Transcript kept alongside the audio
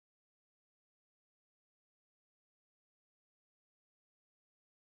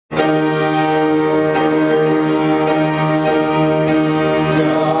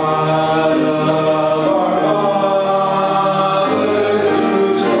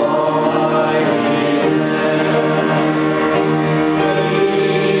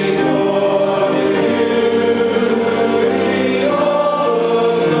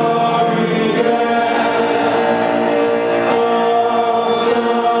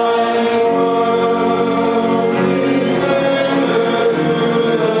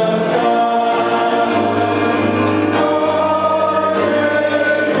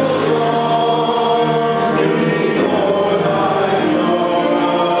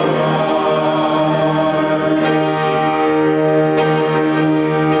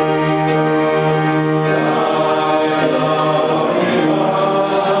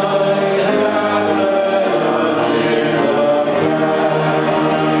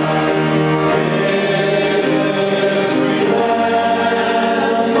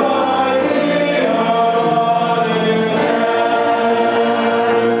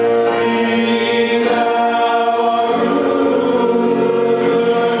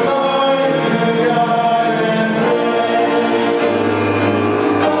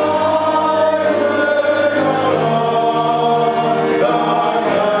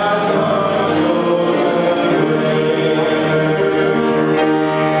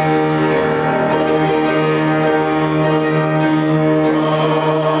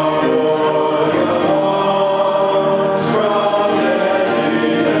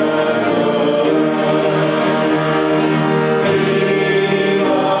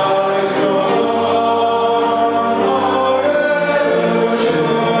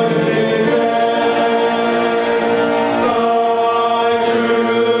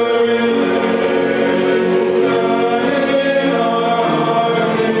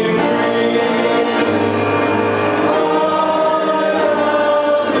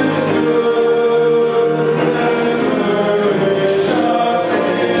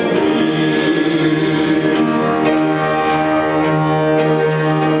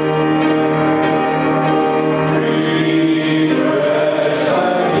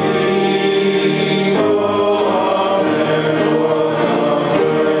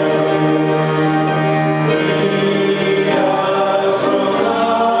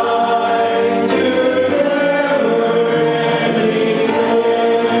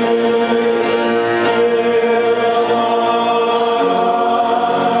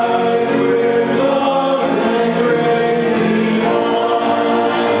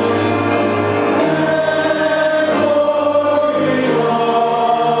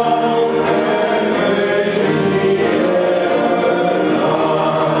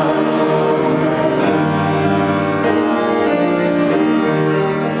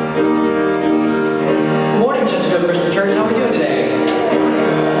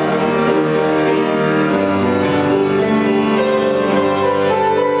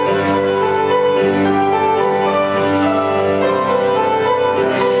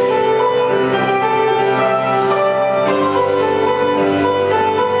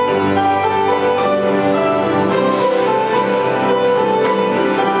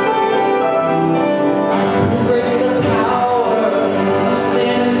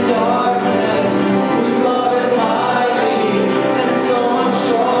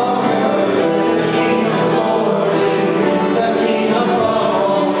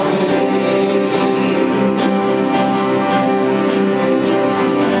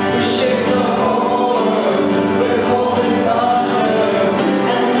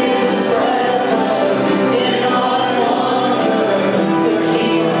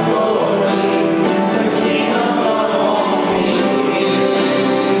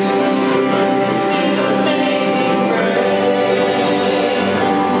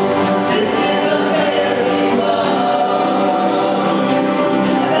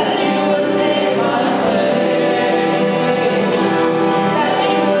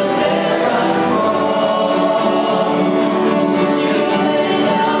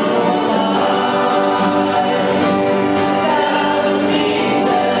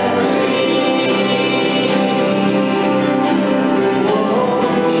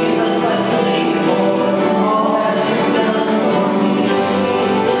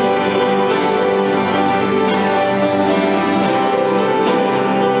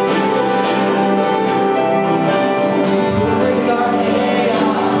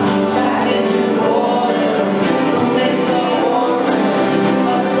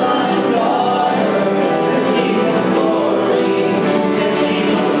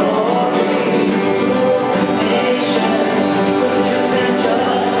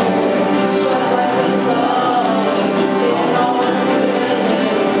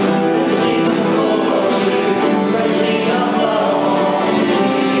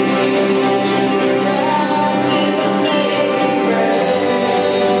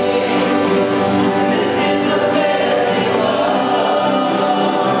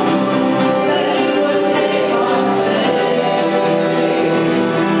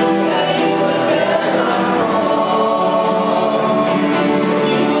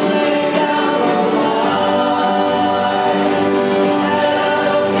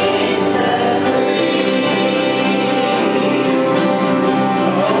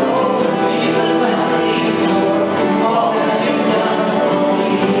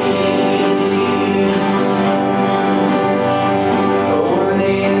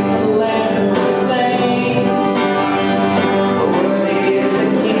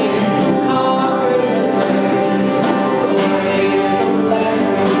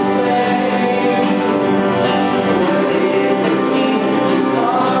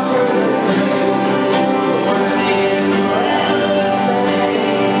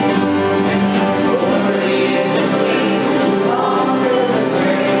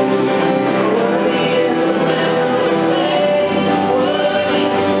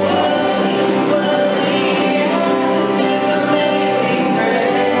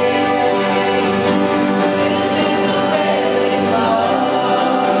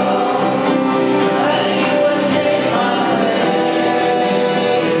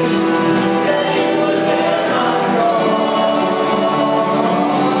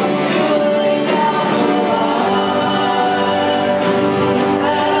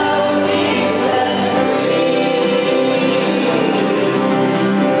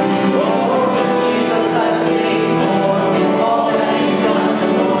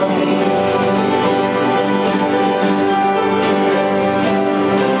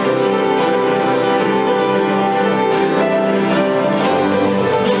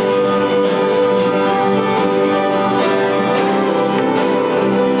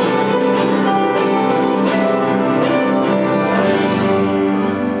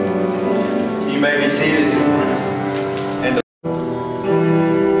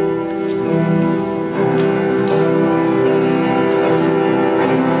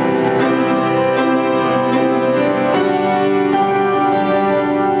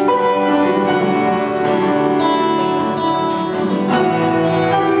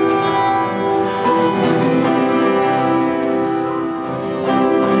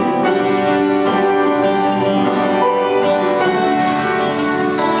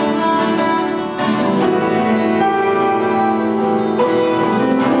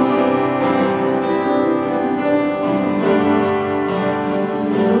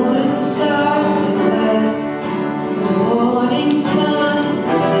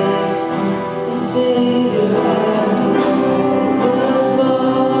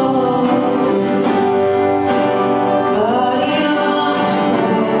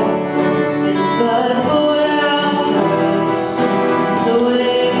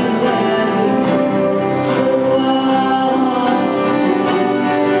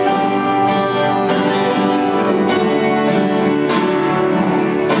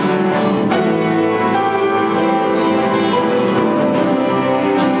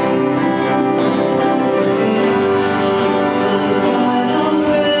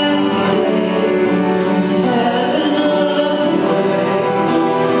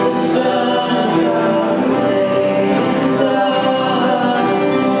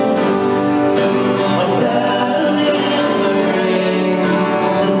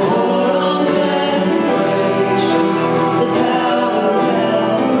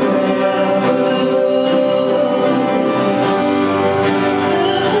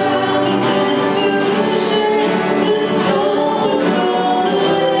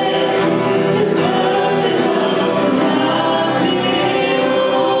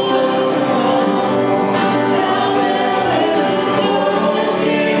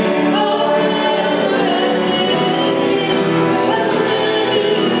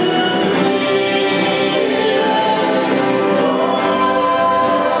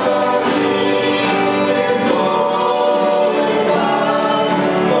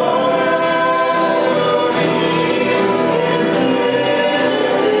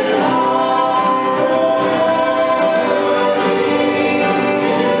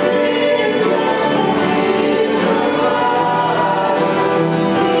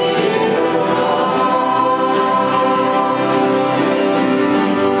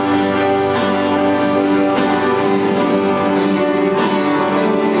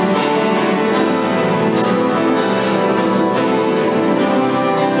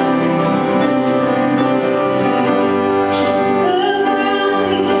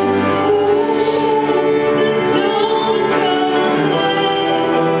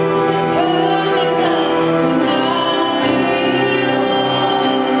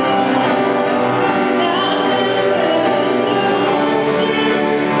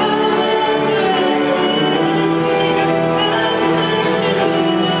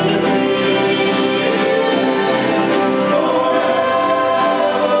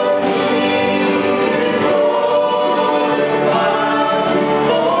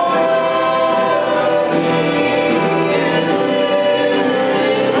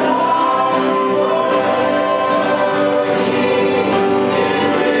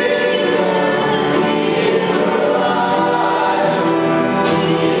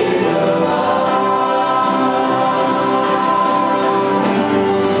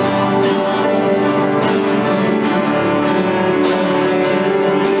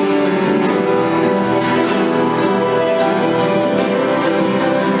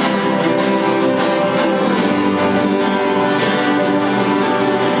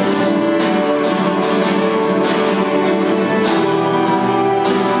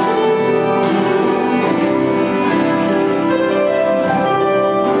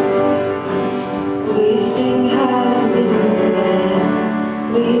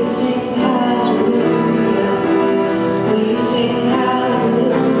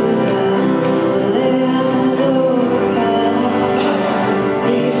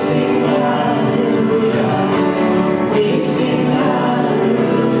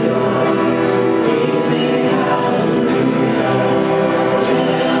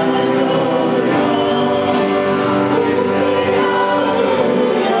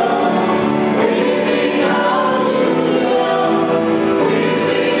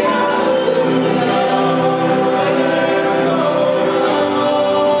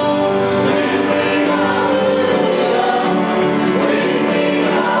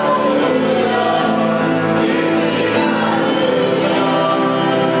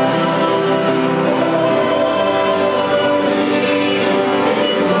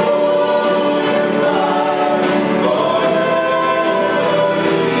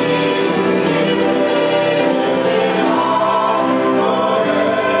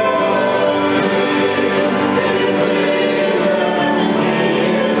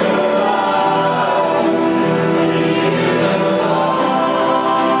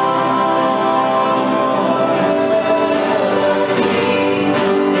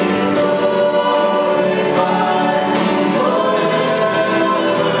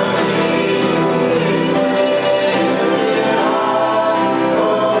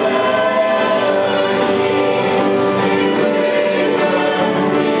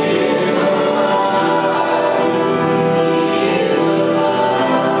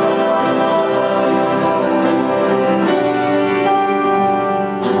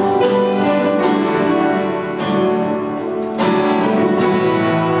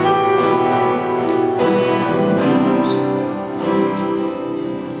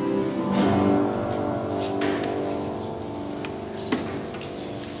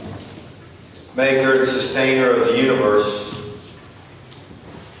maker and sustainer of the universe,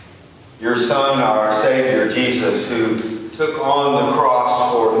 your Son, our Savior, Jesus, who took on the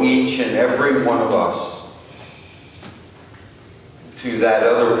cross for each and every one of us, to that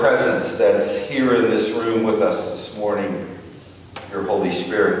other presence that's here in this room with us this morning, your Holy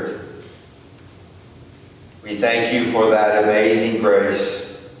Spirit. We thank you for that amazing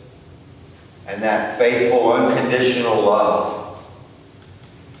grace and that faithful, unconditional love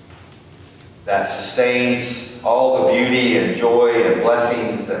that sustains all the beauty and joy and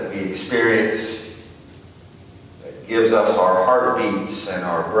blessings that we experience, that gives us our heartbeats and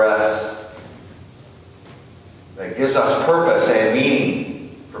our breaths, that gives us purpose and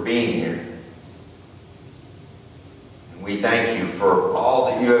meaning for being here. And we thank you for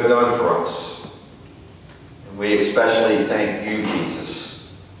all that you have done for us. And we especially thank you,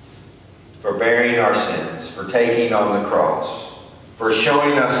 Jesus, for bearing our sins, for taking on the cross, for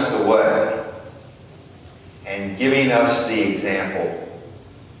showing us the way, and giving us the example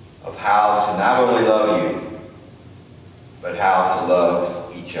of how to not only love you, but how to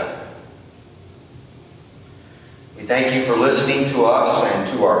love each other. We thank you for listening to us and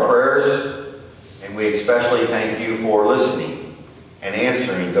to our prayers, and we especially thank you for listening and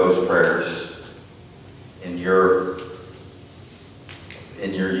answering those prayers in your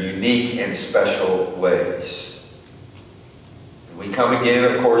unique and special ways. And we come again,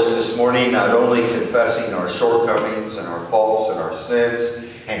 of course, this morning, not only confessing our shortcomings and our faults and our sins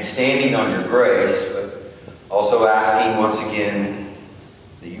and standing on your grace, but also asking once again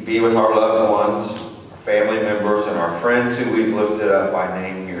that you be with our loved ones, family members, and our friends who we've lifted up by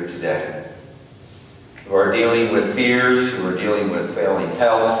name here today, who are dealing with fears, who are dealing with failing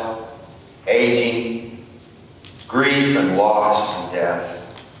health, aging, grief and loss and death.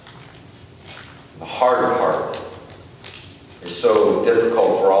 The hard part is so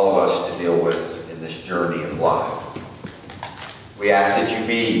difficult for all of us to deal with in this journey of life. We ask that you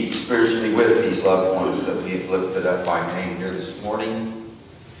be spiritually with these loved ones that we've lifted up by name here this morning,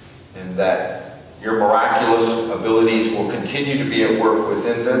 and that your miraculous abilities will continue to be at work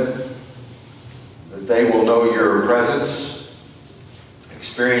within them, that they will know your presence,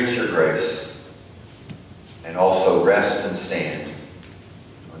 experience your grace, and also rest and stand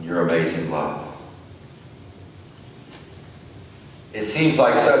on your amazing love. It seems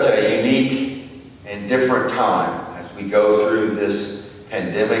like such a unique and different time as we go through this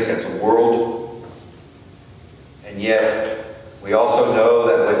pandemic as a world, and yet we also know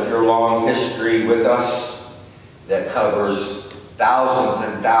that with your long history with us that covers thousands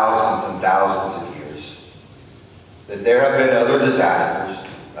and thousands and thousands of years, that there have been other disasters,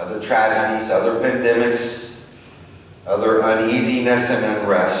 other tragedies, other pandemics, other uneasiness and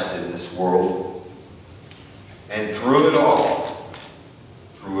unrest in this world. And through it all,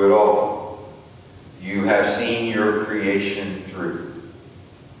 you have seen your creation through.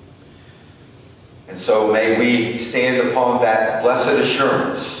 And so may we stand upon that blessed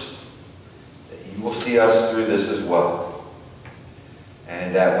assurance that you will see us through this as well,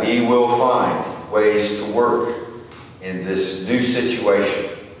 and that we will find ways to work in this new situation,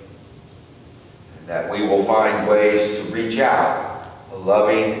 and that we will find ways to reach out a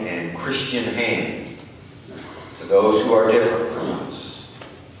loving and Christian hand to those who are different from us,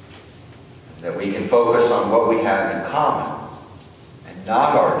 and that we can focus on what we have in common and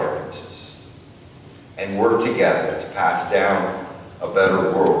not our differences, and work together to pass down a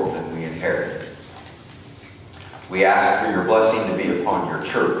better world than we inherited. We ask for your blessing to be upon your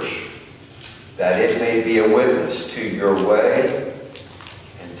church, that it may be a witness to your way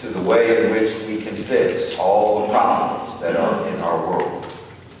and to the way in which we can fix all the problems that are in our world.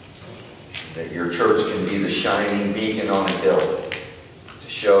 That your church can be the shining beacon on a hill to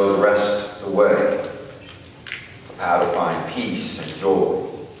show the rest the way of how to find peace and joy,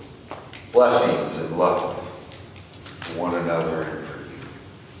 blessings and love for one another and for you.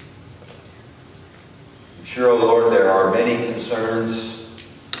 I'm sure, O Lord, there are many concerns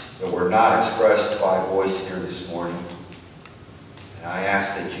that were not expressed by voice here this morning. And I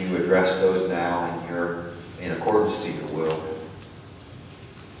ask that you address those now in accordance to your will.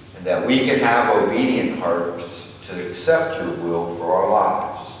 And that we can have obedient hearts to accept your will for our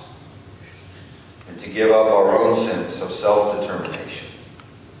lives. And to give up our own sense of self-determination.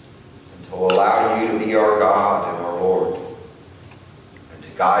 To allow you to be our God and our Lord, and to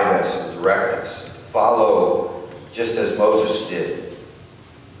guide us and direct us, and to follow, just as Moses did,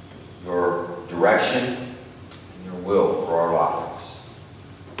 your direction and your will for our lives.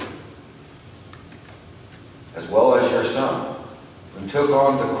 As well as your Son, who took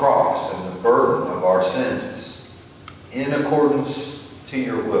on the cross and the burden of our sins in accordance to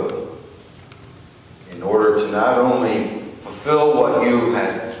your will, in order to not only fulfill what you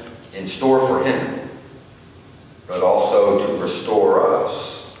had in store for him, but also to restore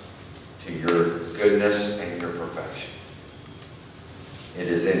us to your goodness and your perfection. It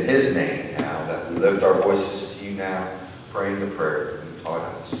is in his name now that we lift our voices to you now, praying the prayer you taught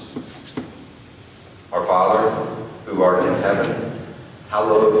us. Our Father, who art in heaven,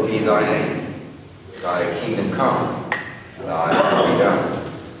 hallowed be thy name. Thy kingdom come, thy will be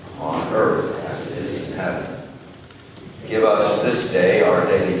done, on earth as it is in heaven. Give us this day our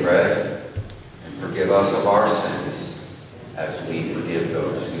daily bread, and forgive us of our sins, as we forgive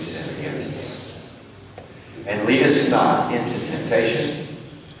those who sin against us. And lead us not into temptation,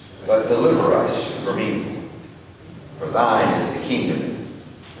 but deliver us from evil. For thine is the kingdom,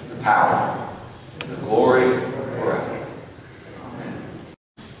 and the power, and the glory forever.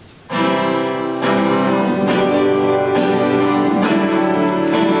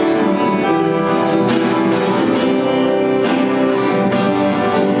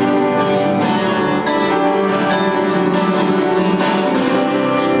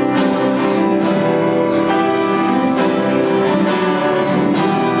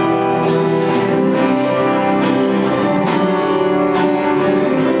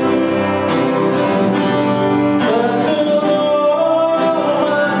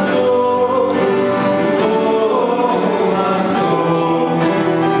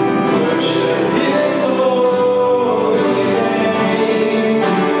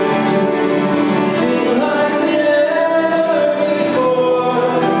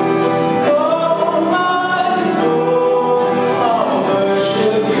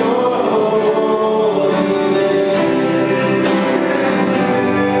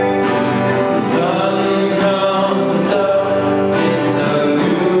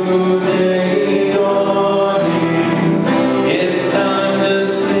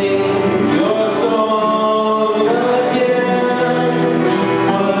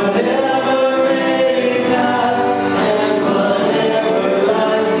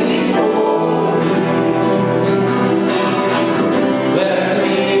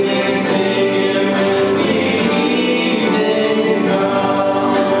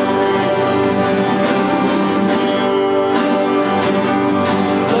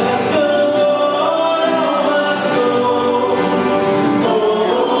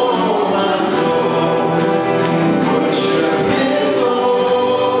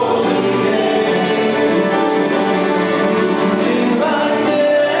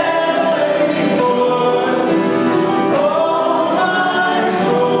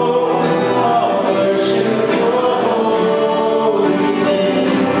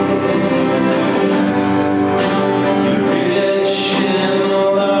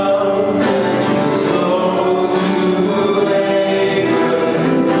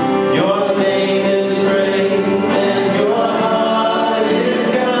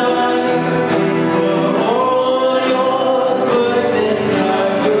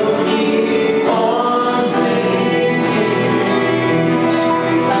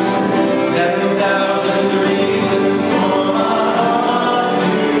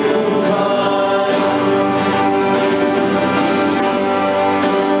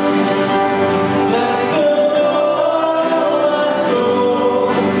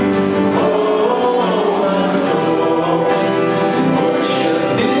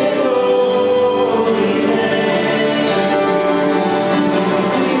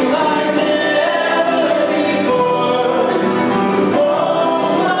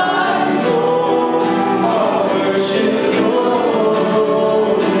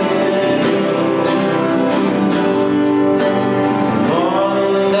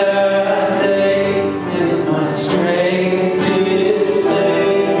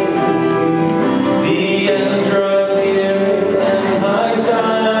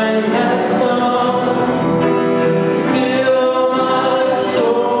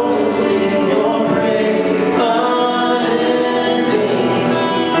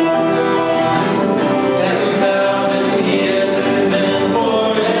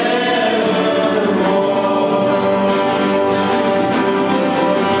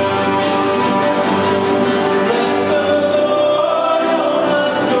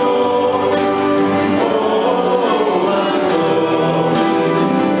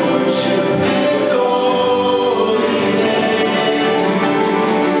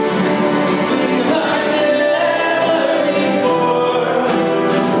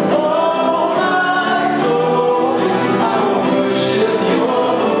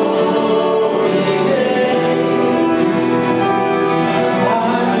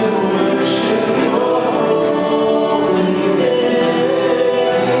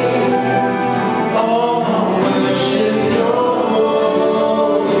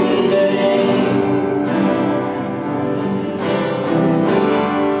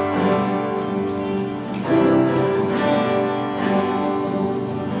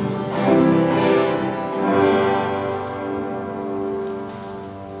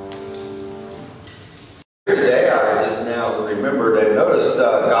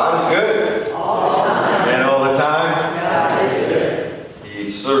 God is good. And all the time? God is good. He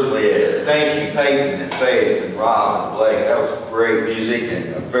certainly is. Thank you, Peyton and Faith and Rob and Blake. That was great music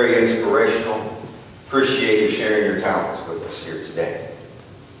and very inspirational. Appreciate you sharing your talents with us here today.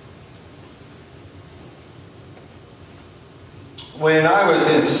 When I was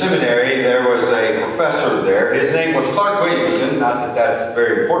in seminary, there was a professor there. His name was Clark Williamson. Not that that's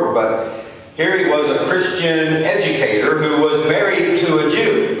very important, but here he was, a Christian educator who was married to a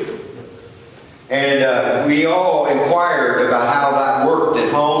Jew. And we all inquired about how that worked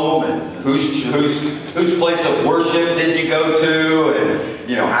at home, and whose place of worship did you go to, and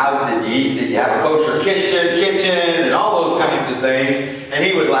how did you eat? Did you have a kosher kitchen, and all those kinds of things. And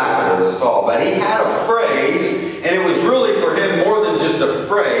he would laugh at us all. But he had a phrase, and it was really for him more than just a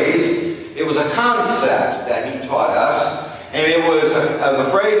phrase. It was a concept that he taught us. And it was, the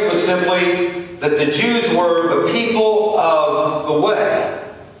phrase was simply that the Jews were the people of the way.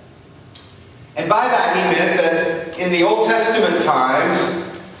 And by that he meant that in the Old Testament times,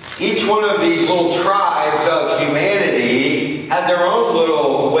 each one of these little tribes of humanity had their own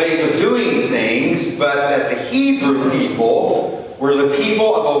little ways of doing things, but that the Hebrew people were the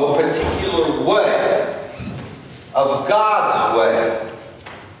people of a particular way, of God's way.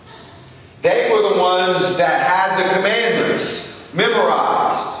 They were the ones that had the commandments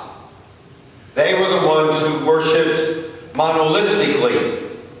memorized. They were the ones who worshipped monolithically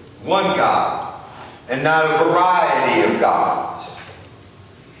one God and not a variety of gods.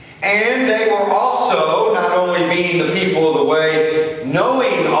 And they were also, not only being the people of the way,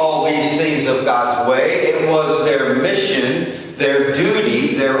 knowing all these things of God's way, it was their mission, their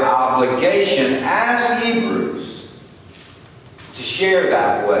duty, their obligation as Hebrews to share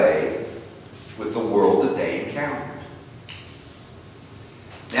that way with the world that they encountered.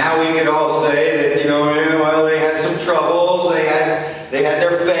 Now we could all say that, well, they had some troubles, they had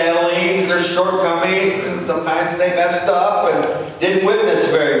their failings, their shortcomings, and sometimes they messed up and didn't witness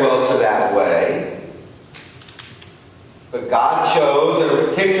very well to that way. But God chose at a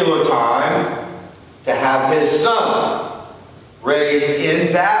particular time to have His Son raised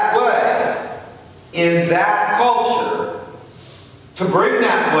in that way, in that culture, to bring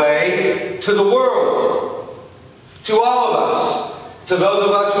that way to the world, to all of us, to those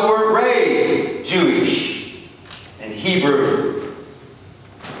of us who weren't raised Jewish and Hebrew,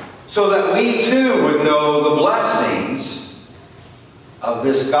 so that we too would know the blessings of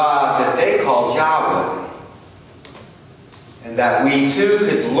this God that they called Yahweh, and that we too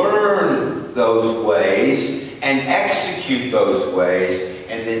could learn those ways and execute those ways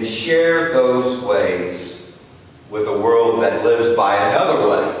and then share those ways with a world that lives by another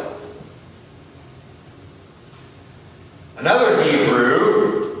way. Another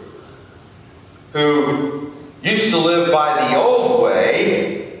Hebrew who used to live by the old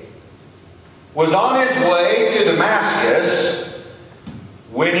way was on his way to Damascus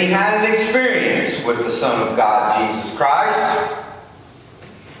when he had an experience with the Son of God, Jesus Christ.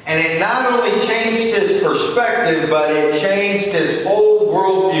 And it not only changed his perspective, but it changed his whole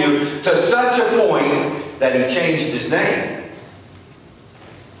worldview to such a point that he changed his name.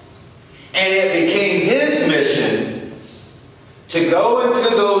 And it became his mission to go into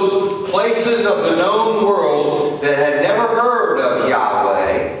those places of the known world that had never heard of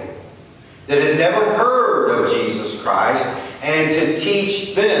Yahweh, that had never heard of Jesus Christ, and to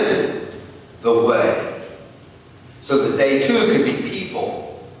teach them the way, so that they too could be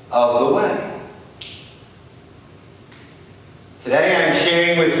people of the way. Today I'm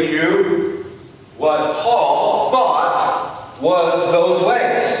sharing with you what Paul thought was those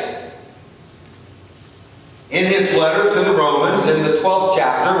ways. In his letter to the Romans, in the 12th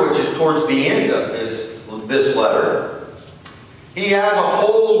chapter, which is towards the end of this letter, he has a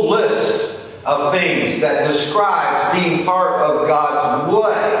whole list of things that describes being part of God's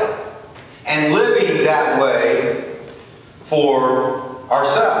way and living that way for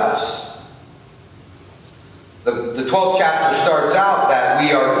ourselves. The 12th chapter starts out that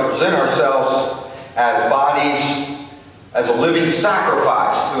we are to present ourselves as bodies, as a living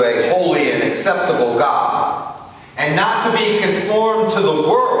sacrifice to a holy and acceptable God. And not to be conformed to the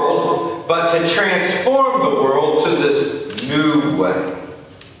world, but to transform the world to this new way.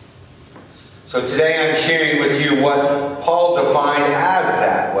 So today I'm sharing with you what Paul defined as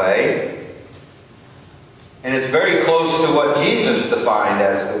that way. And it's very close to what Jesus defined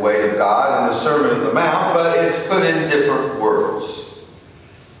as the way of God in the Sermon on the Mount, but it's put in different words.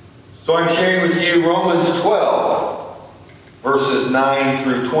 So I'm sharing with you Romans 12, verses 9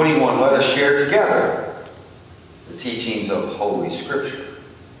 through 21. Let us share together the teachings of Holy Scripture.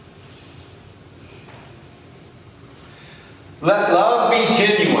 Let love be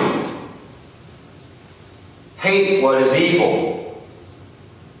genuine. Hate what is evil.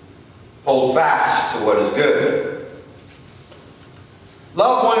 Hold fast to what is good.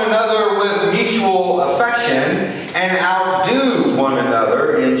 Love one another with mutual affection and outdo one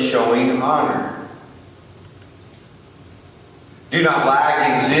another in showing honor. Do not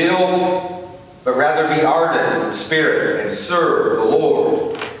lag in zeal, but rather be ardent in spirit and serve the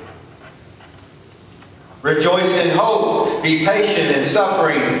Lord. Rejoice in hope, be patient in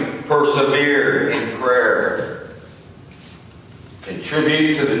suffering, persevere in prayer.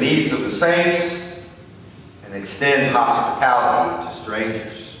 Contribute to the needs of the saints and extend hospitality to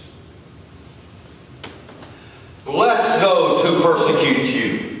strangers. Bless those who persecute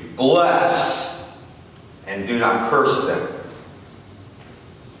you. Bless and do not curse them.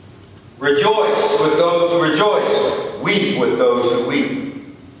 Rejoice with those who rejoice. Weep with those who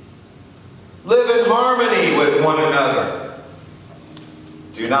weep. Live in harmony with one another.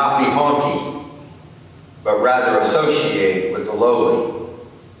 Do not be haughty, but rather associate with the lowly.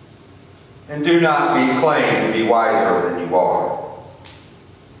 And do not claim to be wiser than you are.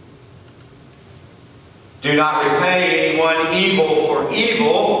 Do not repay anyone evil for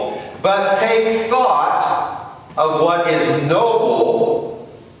evil, but take thought of what is noble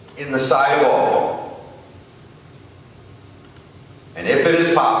in the sight of all. And if it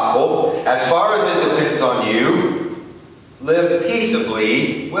is possible, as far as it depends on you, live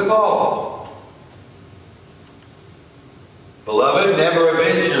peaceably with all. Beloved, never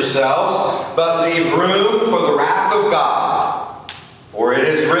avenge yourselves, but leave room for the wrath of God. For it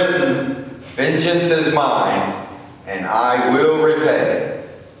is written, vengeance is mine, and I will repay,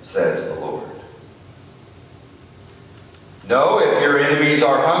 says the Lord. No, if your enemies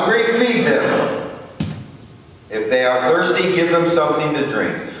are hungry, feed them. If they are thirsty, give them something to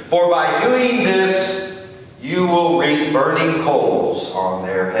drink. For by doing this, you will reap burning coals on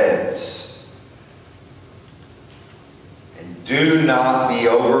their heads. And do not be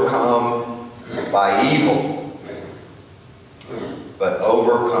overcome by evil, but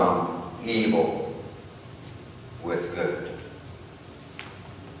overcome evil with good.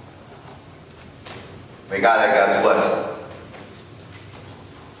 May God add God's blessing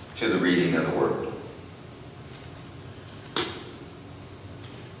to the reading of the Word.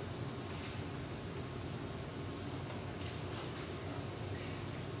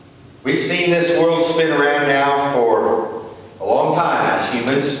 We've seen this world spin around now for a long time as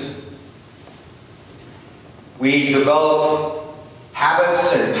humans. We develop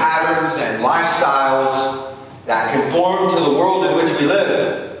habits and patterns and lifestyles that conform to the world in which we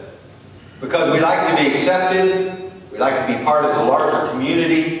live. Because we like to be accepted, we like to be part of the larger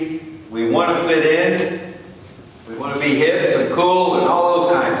community, we want to fit in, we want to be hip and cool and all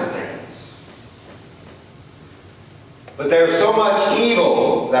those kinds of things. But there's so much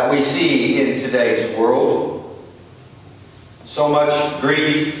evil that we see in today's world. So much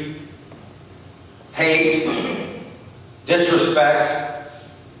greed, hate, disrespect,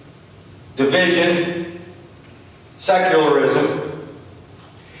 division, secularism.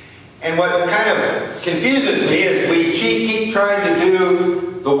 And what kind of confuses me is we keep trying to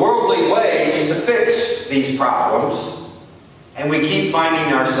do the worldly ways to fix these problems, and we keep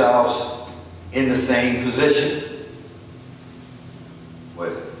finding ourselves in the same position.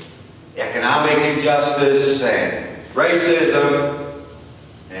 With economic injustice and racism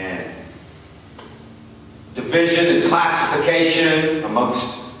and division and classification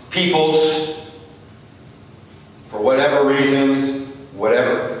amongst peoples for whatever reasons,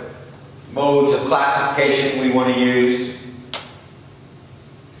 whatever modes of classification we want to use.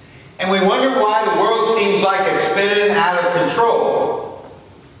 And we wonder why the world seems like it's spinning out of control.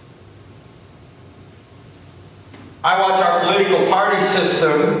 I watch our political party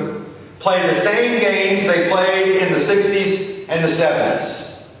system play the same games they played in the 60s and the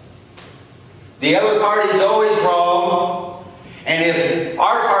 70s. The other party is always wrong, and if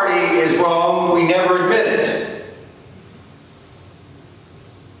our party is wrong, we never admit it.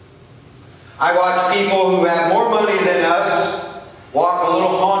 I watch people who have more money than us walk a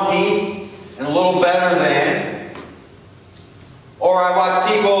little haughty and a little better than. Or I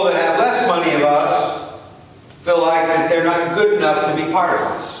watch people that have less money of us feel like that they're not good enough to be part of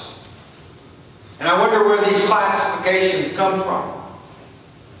us. And I wonder where these classifications come from.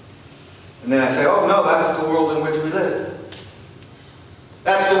 And then I say, oh no, that's the world in which we live.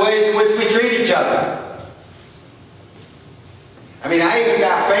 That's the ways in which we treat each other. I mean, I even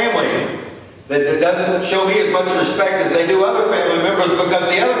got family that doesn't show me as much respect as they do other family members because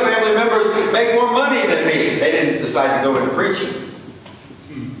the other family members make more money than me. They didn't decide to go into preaching.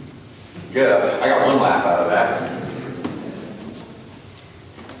 Good. I got one laugh out of that.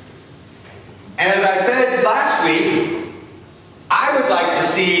 And as I said last week, I would like to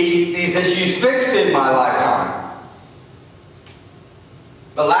see these issues fixed in my lifetime.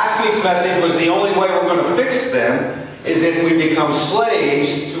 But last week's message was the only way we're going to fix them is if we become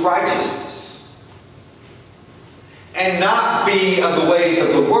slaves to righteousness. And not be of the ways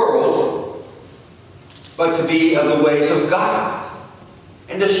of the world, but to be of the ways of God.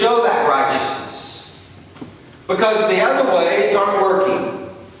 And to show that righteousness. Because the other ways aren't working.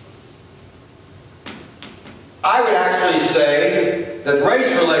 I would actually say that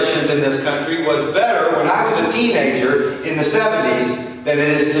race relations in this country was better when I was a teenager in the 70s than it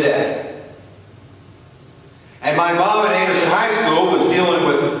is today. And my mom at Anderson High School was dealing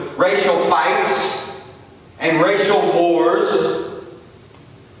with racial fights and racial wars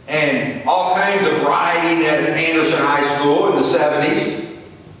and all kinds of rioting at Anderson High School in the 70s.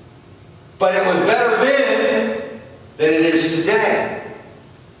 But it was better then than it is today.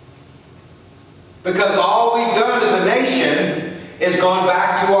 Because all we've done as a nation is gone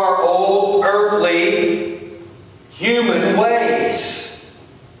back to our old, earthly, human ways.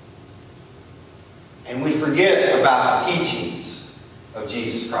 And we forget about the teachings of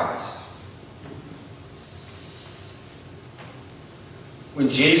Jesus Christ. When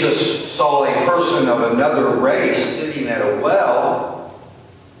Jesus saw a person of another race sitting at a well,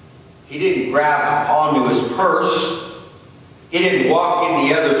 he didn't grab onto his purse. He didn't walk in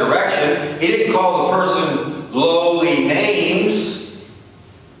the other direction. He didn't call the person lowly names.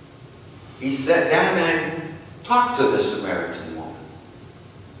 He sat down and talked to the Samaritan woman.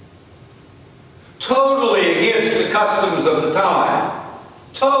 Totally against the customs of the time.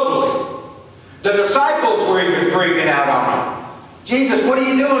 Totally. The disciples were even freaking out on him. Jesus, what are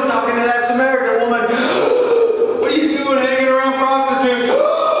you doing talking to that Samaritan woman? What are you doing hanging around prostitutes?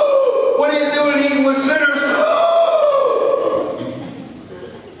 What are you doing eating with sinners?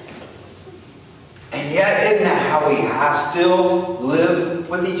 And yet, isn't that how we still live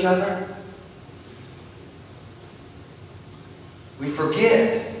with each other? We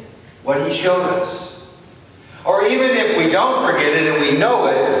forget what he showed us. Or even if we don't forget it and we know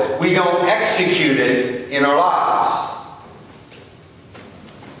it, we don't execute it in our lives.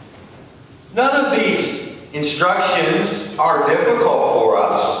 None of these instructions are difficult for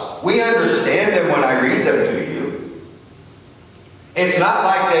us. We understand them when I read them to you. It's not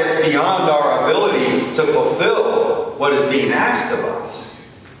like they're beyond our ability to fulfill what is being asked of us.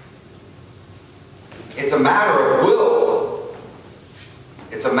 It's a matter of will.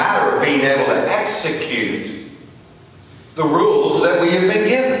 It's a matter of being able to execute the rules that we have been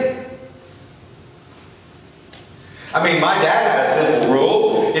given. I mean, my dad had a simple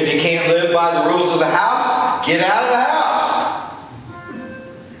rule. If you can't live by the rules of the house, get out of the house.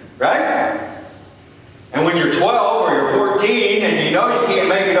 Right? And when you're 12 or you're 14 and you know you can't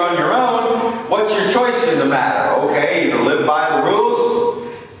make it on your own, what's your choice in the matter? Okay, either live by the rules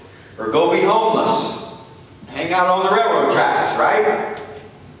or go be homeless. Hang out on the railroad tracks, right?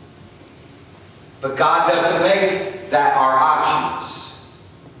 But God doesn't make that our options.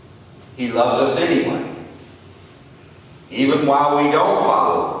 He loves us anyway. Even while we don't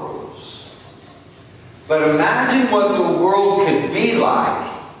follow the rules. But imagine what the world could be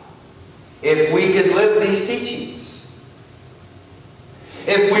like if we could live these teachings.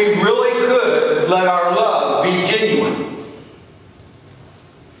 If we really could let our love be genuine.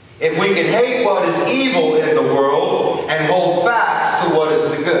 If we could hate what is evil in the world and hold fast to what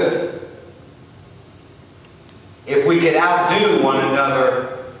is the good. If we could outdo one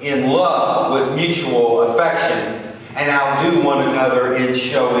another in love with mutual affection and outdo one another in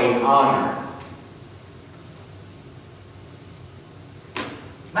showing honor.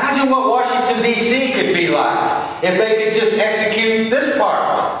 Imagine what Washington, D.C. could be like if they could just execute this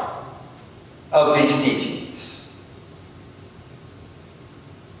part of these teachings.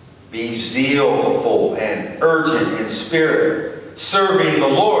 Be zealful and urgent in spirit, serving the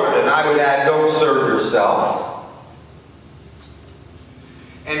Lord, and I would add, don't serve yourself.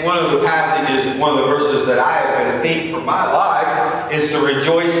 And one of the passages, one of the verses that I have been a theme for my life is to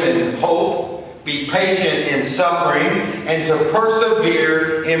rejoice in hope, be patient in suffering, and to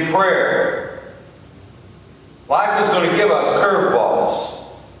persevere in prayer. Life is going to give us curveballs.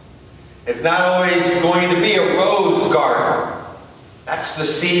 It's not always going to be a rose garden. That's the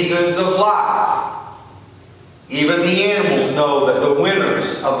seasons of life. Even the animals know that the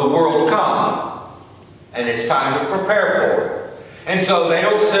winters of the world come, and it's time to prepare for it. And so they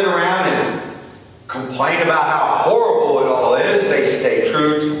don't sit around and complain about how horrible it all is. They stay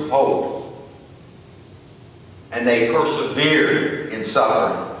true to hope. And they persevere in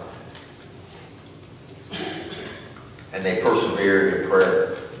suffering. And they persevere in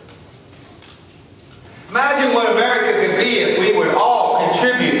prayer.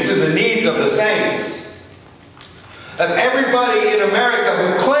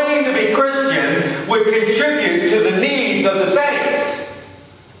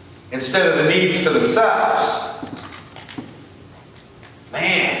 instead of the needs to themselves.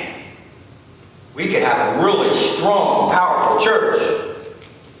 Man, we could have a really strong, powerful church.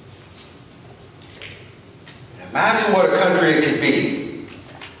 Imagine what a country it could be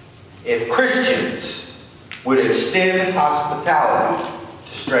if Christians would extend hospitality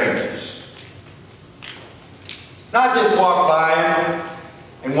to strangers. Not just walk by them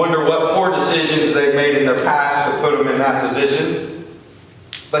and wonder what poor decisions they've made in their past to put them in that position,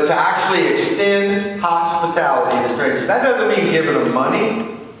 but to actually extend hospitality to strangers. That doesn't mean giving them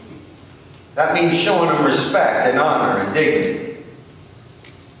money. That means showing them respect and honor and dignity.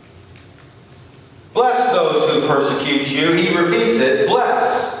 Bless those who persecute you. He repeats it.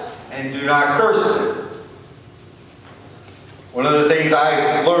 Bless and do not curse them. One of the things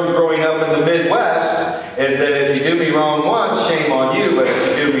I learned growing up in the Midwest is that if you do me wrong once, shame on you, but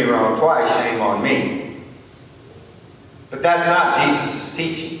if you do me wrong twice, shame on me. But that's not Jesus'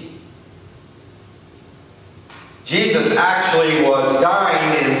 teaching. Jesus actually was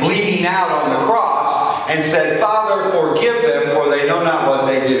dying and bleeding out on the cross and said, Father, forgive them, for they know not what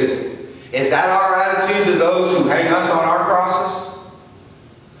they do. Is that our attitude to those who hang us on our crosses?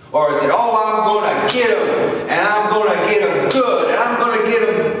 Or is it, oh, I'm going to get them, and I'm going to get them good, and I'm going to get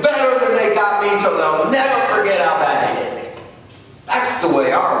them better than they got me so they'll never forget how bad they did me. That's the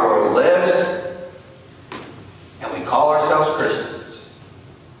way our world lives. And we call ourselves Christians.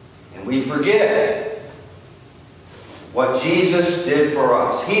 And we forget what Jesus did for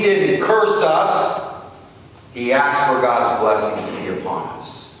us. He didn't curse us. He asked for God's blessing to be upon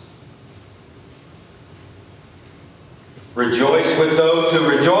us. Rejoice with those who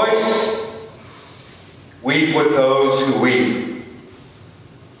rejoice. Weep with those who weep.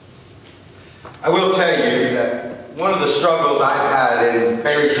 I will tell you that one of the struggles I've had in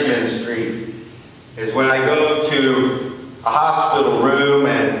parish ministry is when I go to a hospital room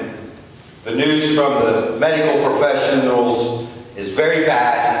and the news from the medical professionals is very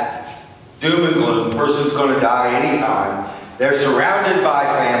bad. Doom and gloom. Person's going to die anytime. They're surrounded by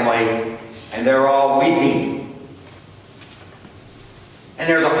family and they're all weeping. And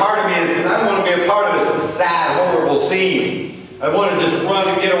there's a part of me that says, I don't want to be a part of this sad, horrible scene. I want to just run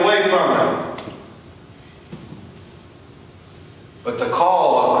and get away from it. But the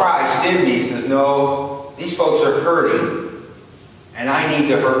call of Christ in me says, no, these folks are hurting, and I need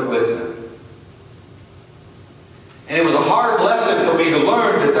to hurt with them. And it was a hard lesson for me to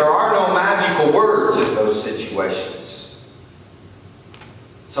learn that there are no magical words in those situations.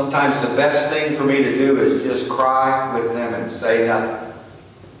 Sometimes the best thing for me to do is just cry with them and say nothing.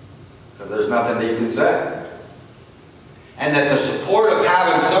 Because there's nothing you can say. And that the support of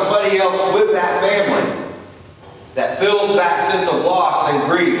having somebody else with that family that fills that sense of loss and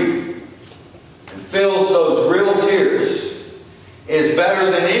grief and fills those real tears is better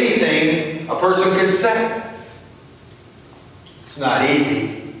than anything a person can say. It's not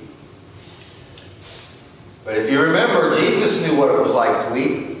easy. But if you remember, Jesus knew what it was like to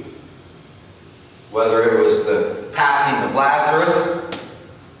weep. Whether it was the passing of Lazarus,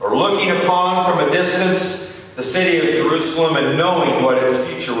 or looking upon from a distance the city of Jerusalem and knowing what its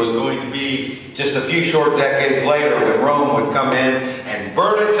future was going to be just a few short decades later when Rome would come in and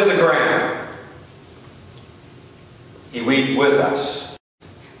burn it to the ground. He wept with us.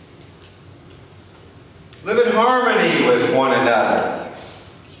 Live in harmony with one another.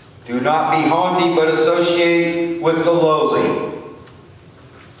 Do not be haughty, but associate with the lowly.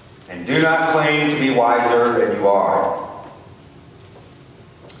 And do not claim to be wiser than you are.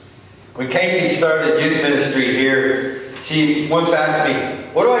 When Casey started youth ministry here, she once asked me,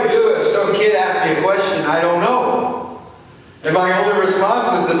 what do I do if some kid asks me a question I don't know? And my only response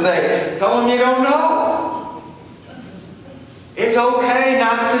was to say, tell them you don't know. It's okay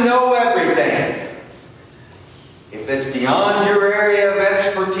not to know everything. If it's beyond your area of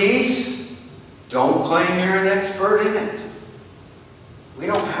expertise, don't claim you're an expert in it. We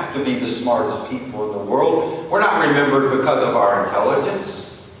don't have to be the smartest people in the world. We're not remembered because of our intelligence.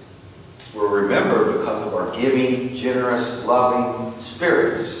 We're remembered because of our giving, generous, loving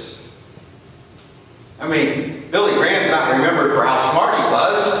spirits. I mean, Billy Graham's not remembered for how smart he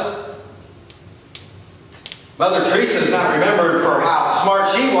was. Mother Teresa's not remembered for how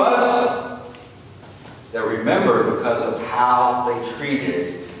smart she was. They're remembered because of how they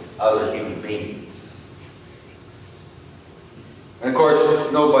treated other human beings. And of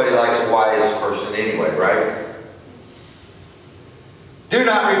course, nobody likes a wise person anyway, right? Do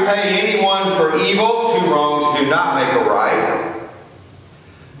not repay anyone for evil. 2 wrongs do not make a right.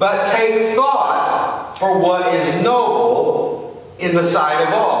 But take thought for what is noble in the sight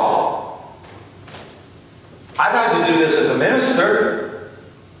of all. I've had to do this as a minister.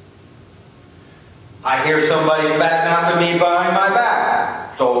 I hear somebody's bad-mouthing me behind my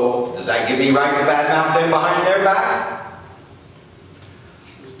back. So, does that give me right to bad-mouth them behind their back?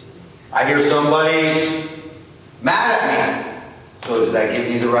 I hear somebody's mad at me. So, does that give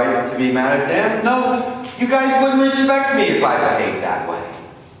me the right to be mad at them? No. You guys wouldn't respect me if I behaved that way.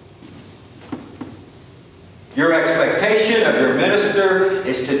 Your expectation of your minister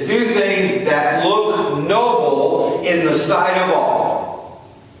is to do things that look noble in the sight of all.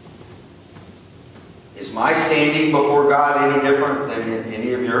 Is my standing before God any different than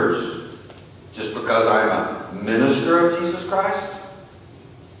any of yours? Just because I'm a minister of Jesus Christ?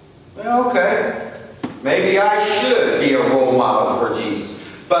 Well, okay. Maybe I should be a role model for Jesus.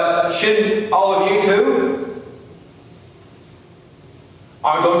 But shouldn't all of you too?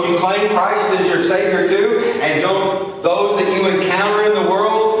 Don't you claim Christ as your Savior too? And don't those that you encounter in the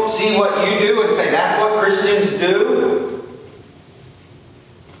world see what you do and say, that's what Christians do?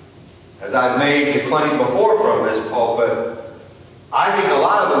 As I've made the claim before from this pulpit, I think a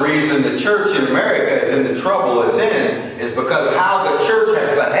lot of the reason the church in America is in the trouble it's in is because of how the church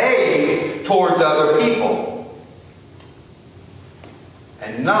has behaved towards other people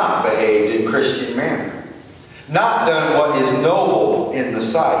and not behaved in Christian manner. Not done what is noble in the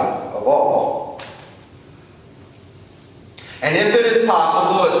sight of all. And if it is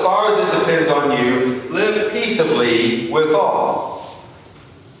possible, as far as it depends on you, live peaceably with all.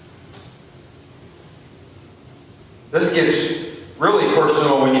 This gets really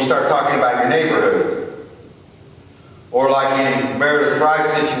personal when you start talking about your neighborhood. Or like in Meredith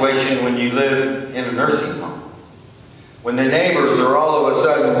Fry's situation when you live in a nursing home. When the neighbors are all of a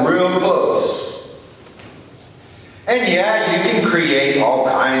sudden real close. And yeah, you can create all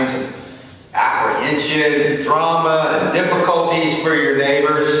kinds of apprehension, drama, and difficulties for your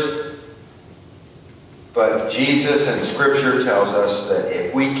neighbors. But Jesus and Scripture tells us that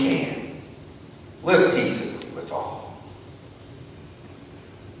if we can, live peaceably with all.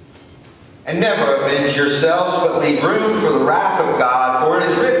 And never avenge yourselves, but leave room for the wrath of God. For it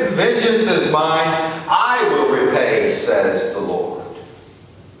is written, vengeance is mine, I will repay, says the Lord.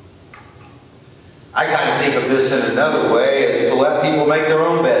 I kind of think of this in another way, as to let people make their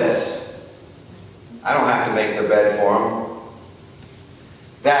own beds. I don't have to make their bed for them.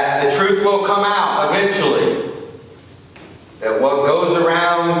 That the truth will come out eventually. That what goes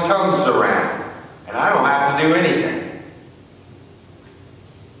around comes around. And I don't have to do anything.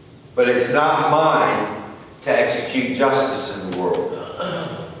 But it's not mine to execute justice in the world.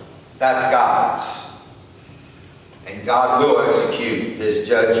 That's God's. And God will execute His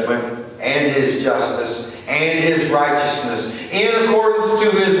judgment and His justice and His righteousness in accordance to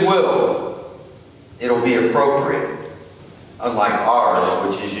His will. It'll be appropriate, unlike ours,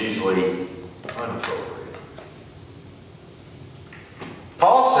 which is usually inappropriate.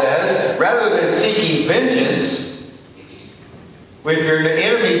 Paul says, rather than seeking vengeance, if your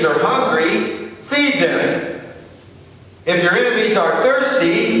enemies are hungry, feed them. If your enemies are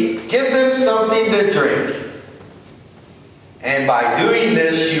thirsty, give them something to drink. And by doing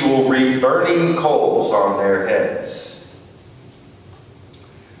this, you will reap burning coals on their heads.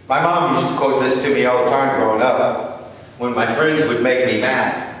 My mom used to quote this to me all the time growing up, when my friends would make me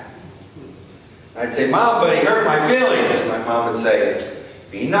mad. I'd say, Mom, but he hurt my feelings. And my mom would say,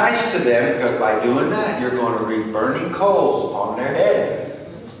 be nice to them, because by doing that, you're going to reap burning coals on their heads.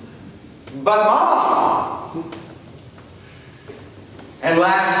 But Mom! And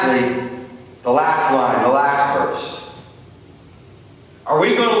lastly, the last line, the last verse. Are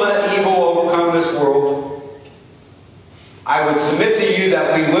we going to let evil overcome this world? I would submit to you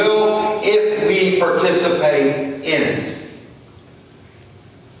that we will if we participate in it.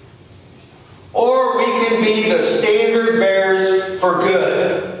 Or we can be the standard bearers for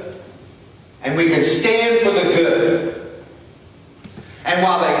good. And we can stand for the good. And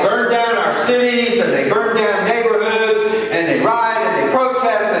while they burn down our cities, and they burn down neighborhoods, and they riot, and they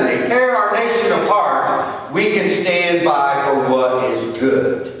protest, and they tear our nation apart, we can stand by for what is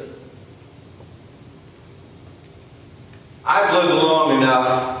good. I've lived long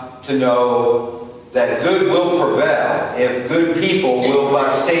enough to know that good will prevail if good people will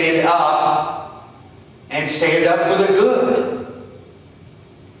but stand up and stand up for the good.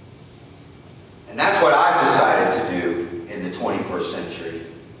 And that's what I've decided to do in the 21st century.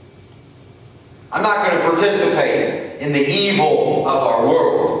 I'm not going to participate in the evil of our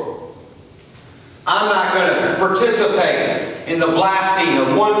world. I'm not going to participate in the blasting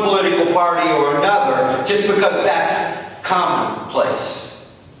of one political party or another just because that's commonplace.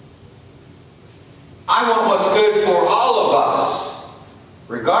 I want what's good for all of us,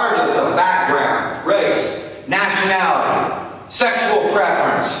 regardless of background, race, nationality, sexual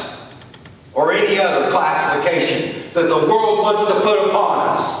preference, or or any other classification that the world wants to put upon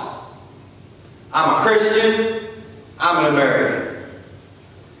us. I'm a Christian. I'm an American.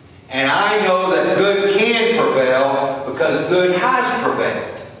 And I know that good can prevail because good has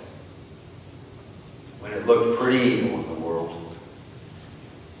prevailed when it looked pretty evil in the world.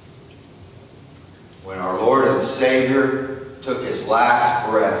 When our Lord and Savior took his last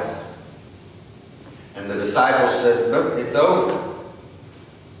breath and the disciples said, "Look, it's over.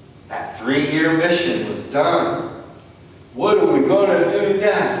 That 3-year mission was done. What are we going to do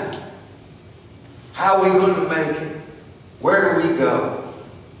now? How are we going to make it? Where do we go?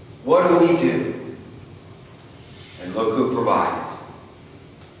 What do we do?" And look who provided.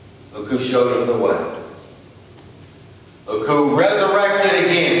 Look who showed them the way. Look who resurrected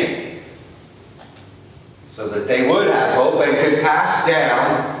again so that they would have hope and could pass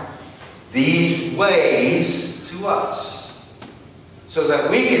down these ways to us so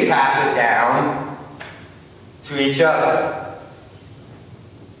that we could pass it down to each other.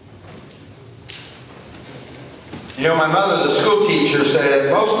 You know, my mother, the school teacher, said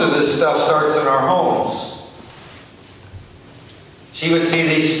that most of this stuff starts in our homes. She would see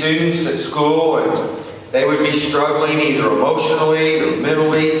these students at school and they would be struggling either emotionally or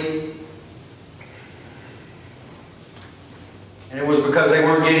mentally. And it was because they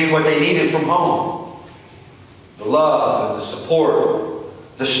weren't getting what they needed from home. The love and the support,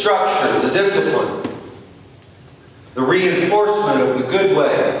 the structure, the discipline, the reinforcement of the good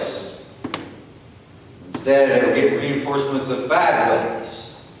ways. Instead, they were getting reinforcements of bad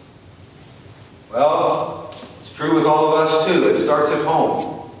ways. Well, it's true with all of us too. It starts at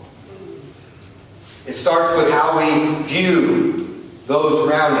home. It starts with how we view those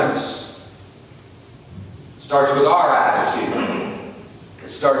around us. It starts with our attitude. It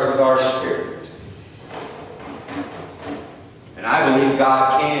starts with our spirit. And I believe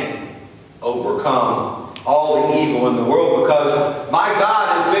God can overcome all the evil in the world because my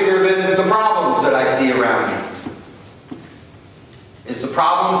God is bigger than the problems that I see around me. Is the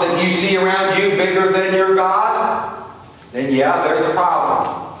problems that you see around you bigger than your God? Then yeah, there's a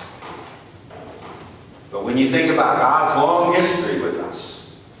problem. But when you think about God's long history with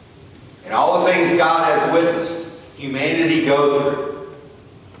us, and all the things God has witnessed humanity go through,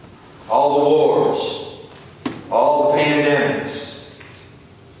 all the wars, all the pandemics,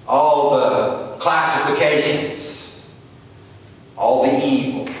 all the classifications, all the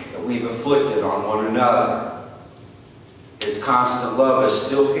evil that we've inflicted on one another, His constant love is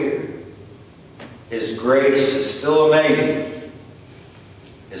still here. His grace is still amazing.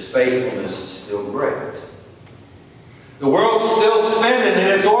 His faithfulness is still great. The world's still spinning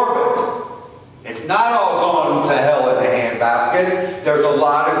in its orbit. It's not all gone to hell in a handbasket. There's a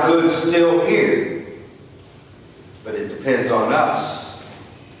lot of good still here. But it depends on us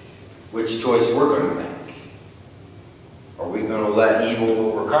which choice we're going to make. Are we going to let evil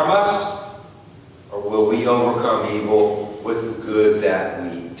overcome us? Or will we overcome evil with the good that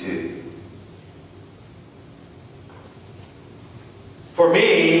we do? For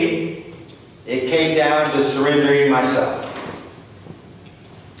me, it came down to surrendering myself.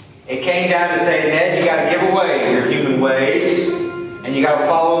 It came down to saying, Ned, you got to give away your human ways, and you got to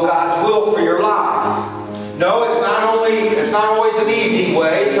follow God's will for your life. No, it's not always an easy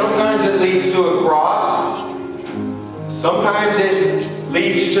way. Sometimes it leads to a cross. Sometimes it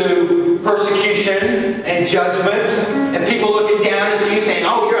leads to persecution and judgment, and people looking down at you saying,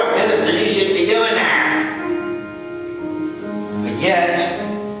 "Oh, you're a minister, you shouldn't be doing that." But yet,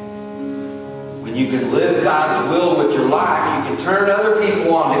 when you can live God's will with your life, you can turn other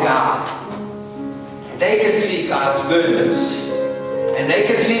people on to God. And they can see God's goodness. And they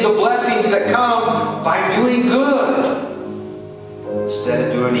can see the blessings that come by doing good instead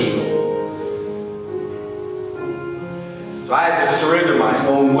of doing evil. So I had to surrender my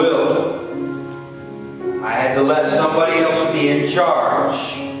own will. I had to let somebody else be in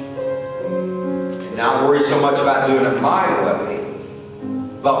charge. And not worry so much about doing it my way,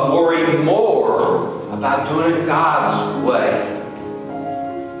 but worry more about doing it God's way.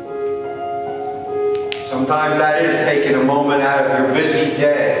 Sometimes that is taking a moment out of your busy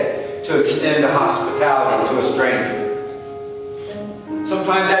day to extend a hospitality to a stranger.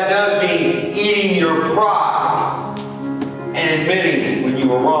 Sometimes that does mean eating your pride and admitting when you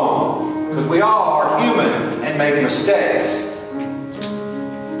were wrong. Because we all are human and make mistakes.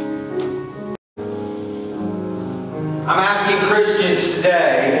 I'm asking Christians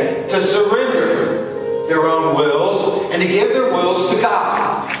today to surrender their own wills and to give their wills to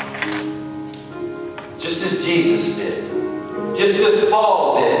God. Just as Jesus did. Just as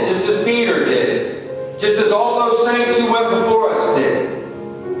Paul did. Just as Peter did. Just as all those saints who went before us did.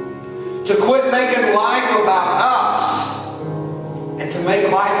 To quit making life about us and to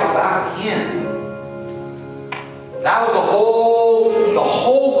make life about Him. That was the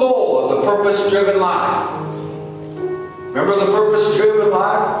whole goal of the purpose-driven life. Remember the purpose-driven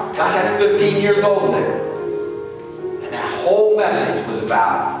life? Gosh, that's 15 years old now. And that whole message was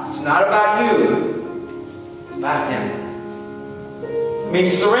about, it's not about you, it's about Him. It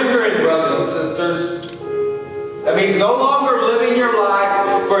means surrendering, brothers and sisters. That means no longer living your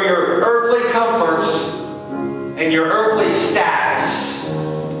life for your earthly comforts and your earthly status,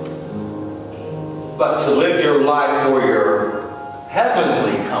 but to live your life for your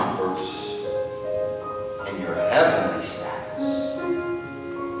heavenly comforts and your heavenly status.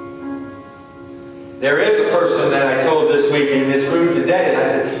 There is a person that I told this week in this room today, and I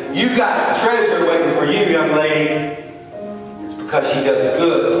said, "You got a treasure waiting for you, young lady." It's because she does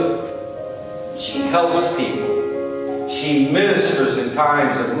good. She helps people. She ministers in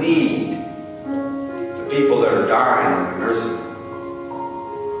times of need to people that are dying in the nursing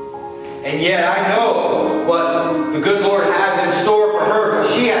home. And yet I know what the good Lord has in store for her,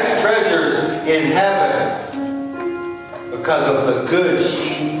 because she has treasures in heaven because of the good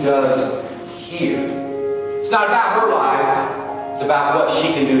she does here. It's not about her life. It's about what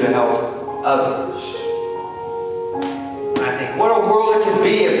she can do to help others. And I think, what a world it could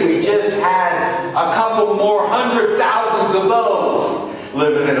be if we just had a couple more 100,000s of those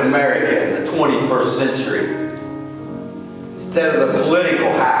living in America in the 21st century. Instead of the political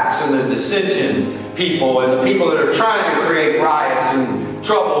hacks and the dissension people and the people that are trying to create riots and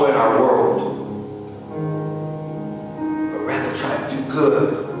trouble in our world. But rather try to do good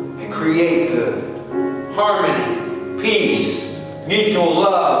and create good. Harmony, peace, mutual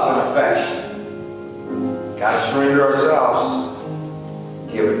love and affection. Got to surrender ourselves.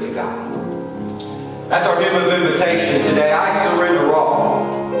 Give it to God. That's our hymn of invitation today. I surrender all.